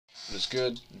It was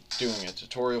good. Doing a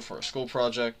tutorial for a school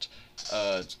project.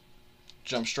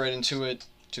 Jump straight into it,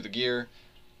 to the gear.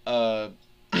 I'm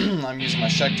using my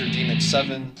Schecter D-Mix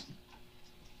 7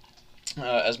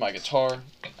 as my guitar.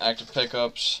 Active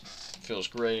pickups, feels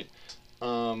great.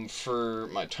 For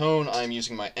my tone, I'm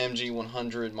using my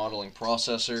MG100 modeling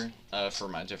processor for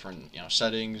my different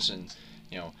settings and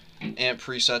amp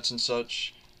presets and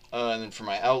such. And then for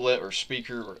my outlet or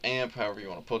speaker or amp, however you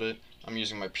want to put it, I'm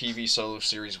using my PV Solo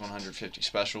Series 150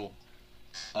 Special.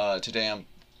 Today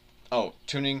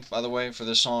tuning, by the way, for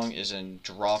this song is in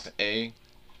drop A.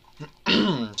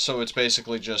 So it's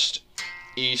basically just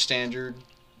E standard,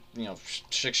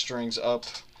 6 strings up,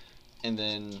 and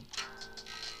then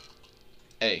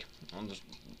A on the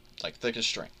thickest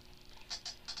string.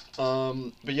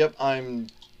 But yep, I'm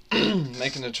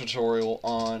making a tutorial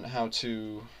on how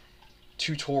to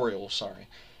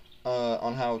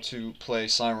play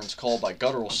Sirens Call by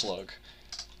Guttural Slug.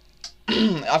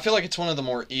 I feel like it's one of the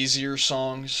more easier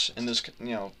songs in this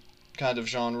kind of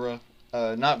genre.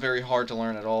 Not very hard to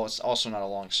learn at all. It's also not a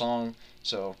long song,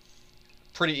 so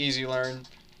pretty easy learn.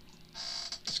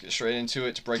 Let's get straight into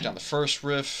it to break down the first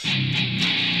riff.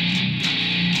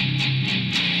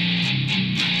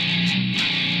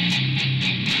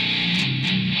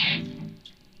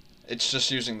 It's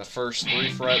just using the first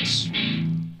 3 frets.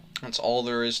 That's all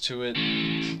there is to it.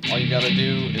 All you gotta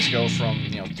do is go from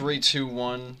 3, 2,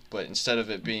 1, but instead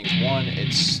of it being 1,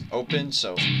 it's open.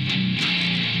 So,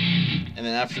 and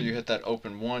then after you hit that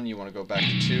open 1, you want to go back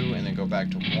to 2, and then go back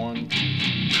to 1.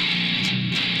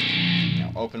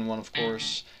 Open 1, of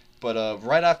course. But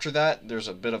right after that, there's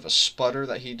a bit of a sputter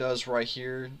that he does right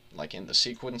here, like in the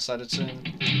sequence that it's in.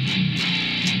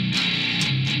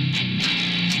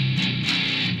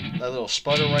 That little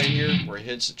sputter right here, where he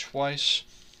hits it twice.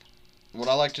 What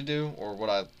I like to do, or what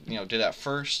I did at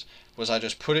first, was I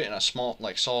just put it in a small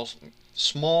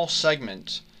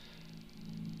segment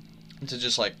to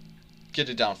just get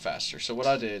it down faster. So what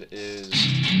I did is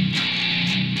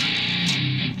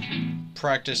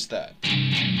practice that.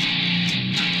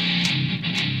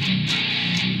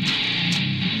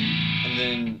 And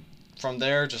then from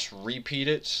there, just repeat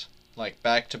it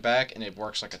back to back, and it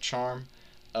works like a charm.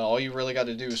 All you really got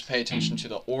to do is pay attention to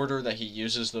the order that he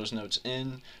uses those notes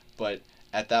in, but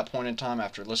at that point in time,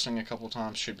 after listening a couple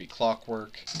times, should be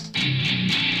clockwork.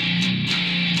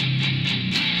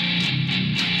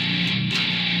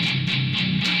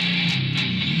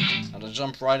 Now to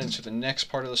jump right into the next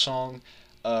part of the song,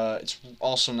 it's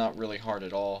also not really hard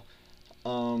at all.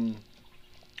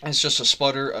 It's just a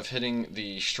sputter of hitting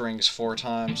the strings 4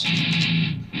 times.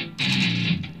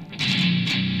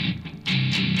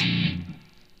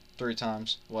 3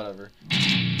 times, whatever.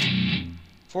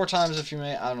 4 times if you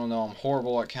may. I don't know. I'm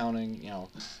horrible at counting.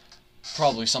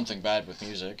 Probably something bad with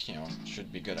music.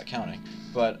 Should be good at counting.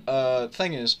 But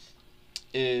thing is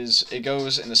it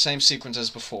goes in the same sequence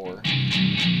as before.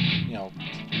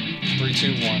 3,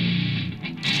 2, 1.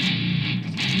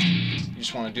 You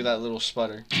just want to do that little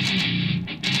sputter,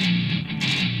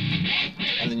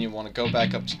 and then you want to go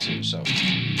back up to 2. So.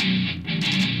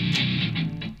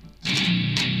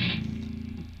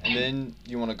 And then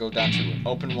you want to go down to an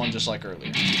open 1 just like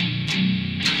earlier.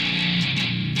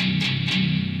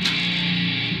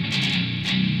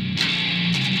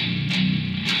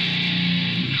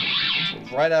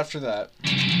 Right after that,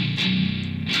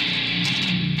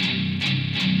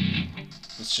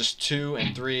 it's just 2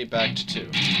 and 3 back to 2.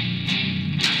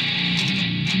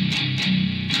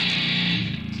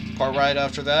 Part right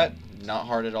after that, not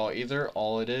hard at all either.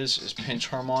 All it is pitch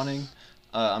harmonicking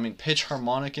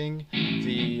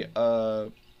the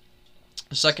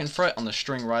 2nd fret on the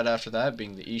string right after that,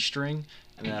 being the E string,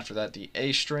 and then after that the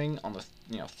A string on the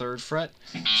 3rd fret.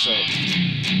 So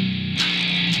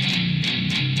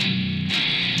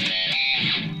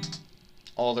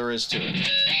all there is to it.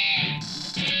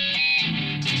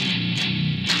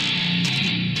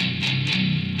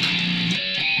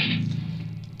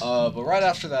 But right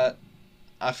after that,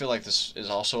 I feel like this is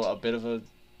also a bit of a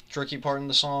tricky part in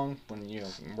the song when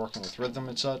working with rhythm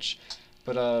and such.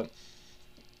 But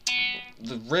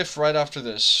the riff right after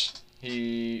this,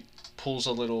 he pulls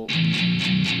a little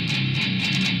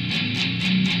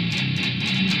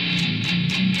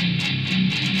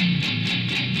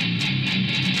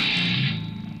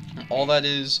all that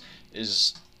is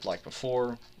like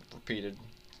before, repeated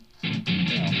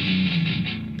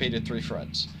 3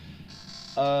 frets.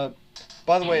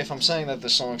 By the way, if I'm saying that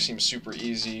this song seems super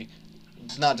easy,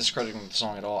 not discrediting the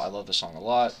song at all. I love the song a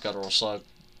lot. Guttural Slug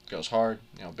goes hard.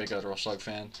 Big Guttural Slug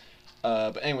fan.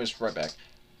 But anyways, right back.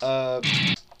 But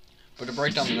to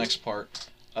break down the next part,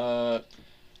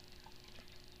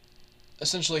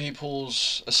 essentially he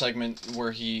pulls a segment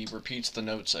where he repeats the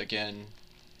notes again,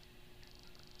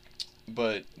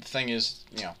 but the thing is,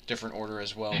 different order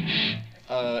as well.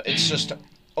 It's just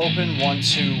open 1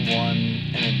 2 1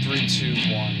 and then 3 2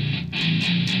 1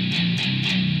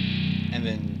 and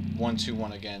then 1 2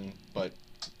 1 again, but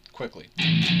quickly.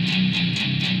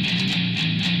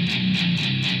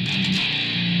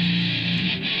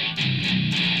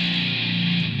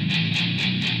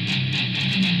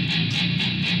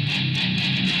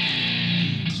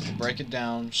 So to break it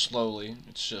down slowly,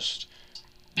 it's just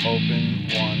open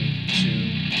 1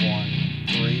 2 1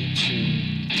 3 2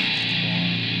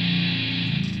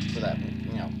 1 for that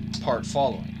part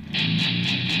following.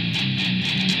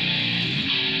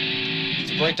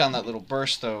 To break down that little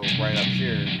burst though, right up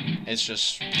here, it's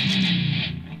just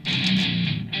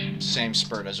same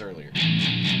spurt as earlier.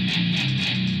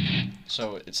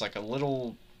 So it's like a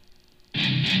little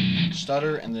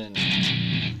stutter and then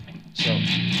so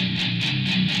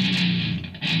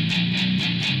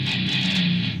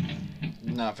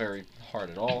not very hard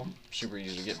at all, super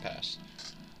easy to get past.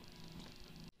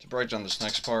 To break down this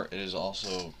next part, it is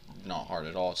also not hard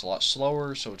at all. It's a lot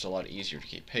slower, so it's a lot easier to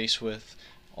keep pace with.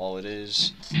 All it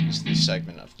is the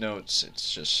segment of notes.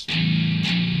 It's just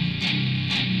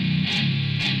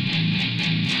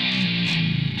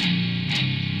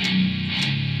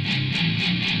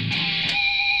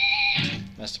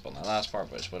messed up on that last part,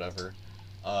 but it's whatever.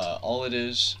 All it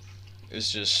is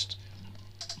just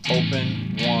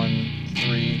open 1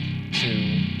 3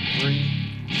 2 3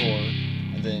 4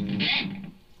 and then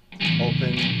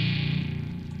open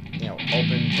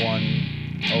open 1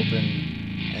 open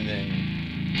and then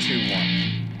 2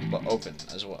 1, but open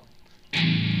as well.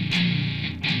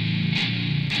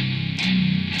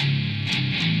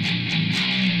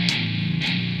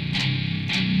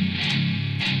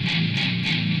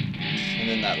 And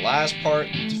then that last part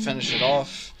to finish it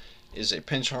off is a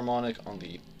pinch harmonic on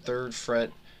the 3rd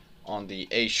fret on the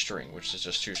A string, which is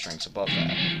just 2 strings above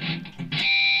that.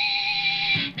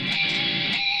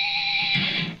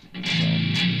 So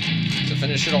to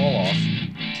finish it all off,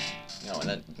 and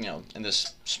then in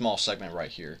this small segment right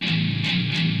here.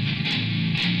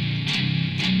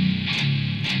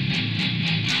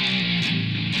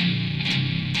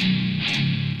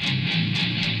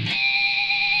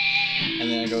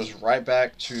 And then it goes right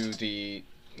back to the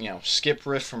skip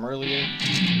riff from earlier.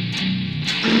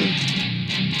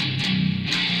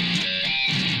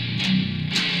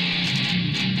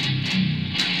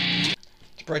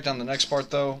 To break down the next part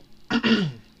though,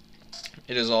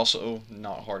 it is also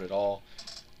not hard at all.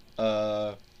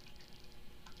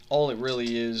 All it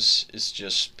really is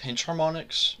just pinch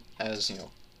harmonics, as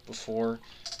before.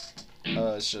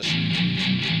 It's just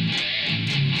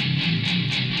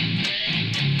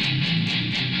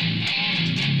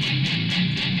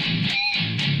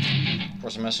of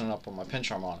course I'm messing up on my pinch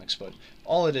harmonics, but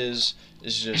all it is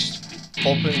just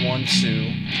open 1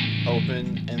 2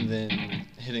 open and then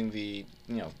hitting the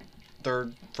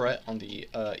 3rd fret on the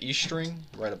E string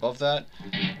right above that,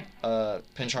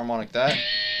 pinch harmonic that,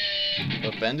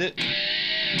 but bend it,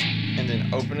 and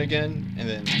then open again, and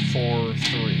then 4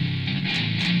 3.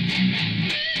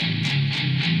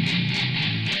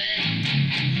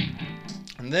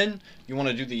 And then you want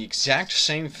to do the exact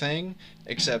same thing,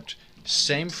 except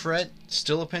same fret,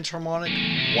 still a pinch harmonic,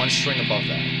 1 string above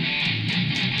that.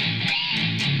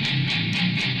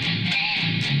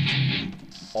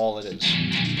 All it is.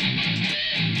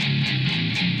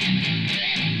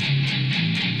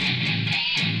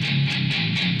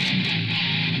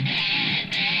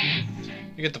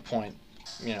 You get the point.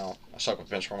 I suck with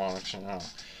pinch harmonics,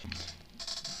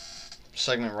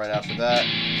 Segment right after that,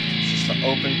 it's just the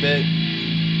open bit.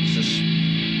 It's just,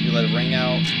 you let it ring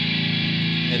out,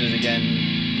 hit it again,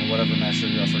 in whatever measure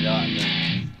I forgot, and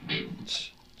then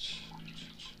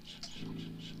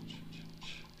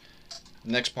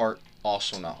next part,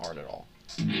 also not hard at all.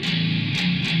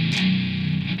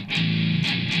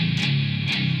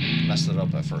 Messed it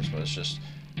up at first, but it's just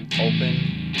open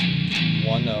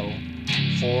 1 0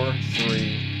 4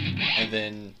 3 and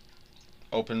then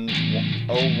open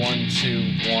 0 1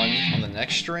 2 1 on the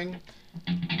next string,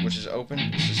 which is open.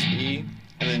 It's just E,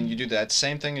 and then you do that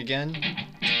same thing again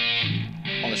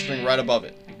on the string right above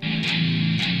it.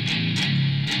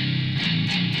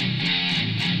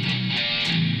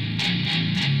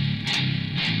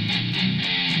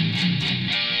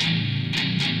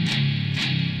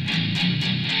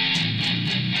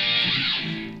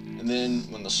 And then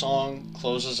when the song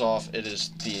closes off, it is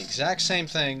the exact same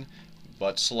thing,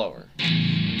 but slower.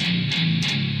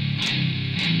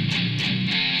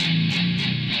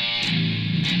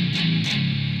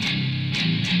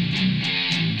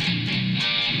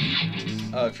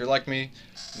 If you're like me,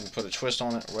 you can put a twist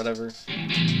on it or whatever.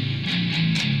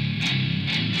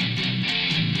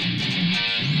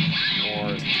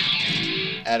 Or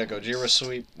add a Gojira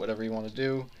sweep, whatever you want to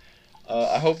do.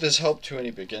 I hope this helped to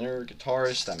any beginner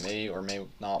guitarists that may or may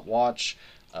not watch.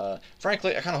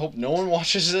 Frankly, I kind of hope no one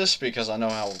watches this because I know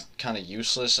how kind of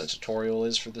useless a tutorial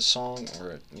is for this song,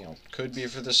 or you know, could be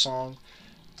for this song.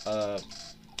 That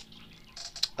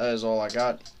is all I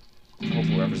got. I hope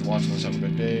whoever's watching this have a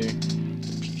good day.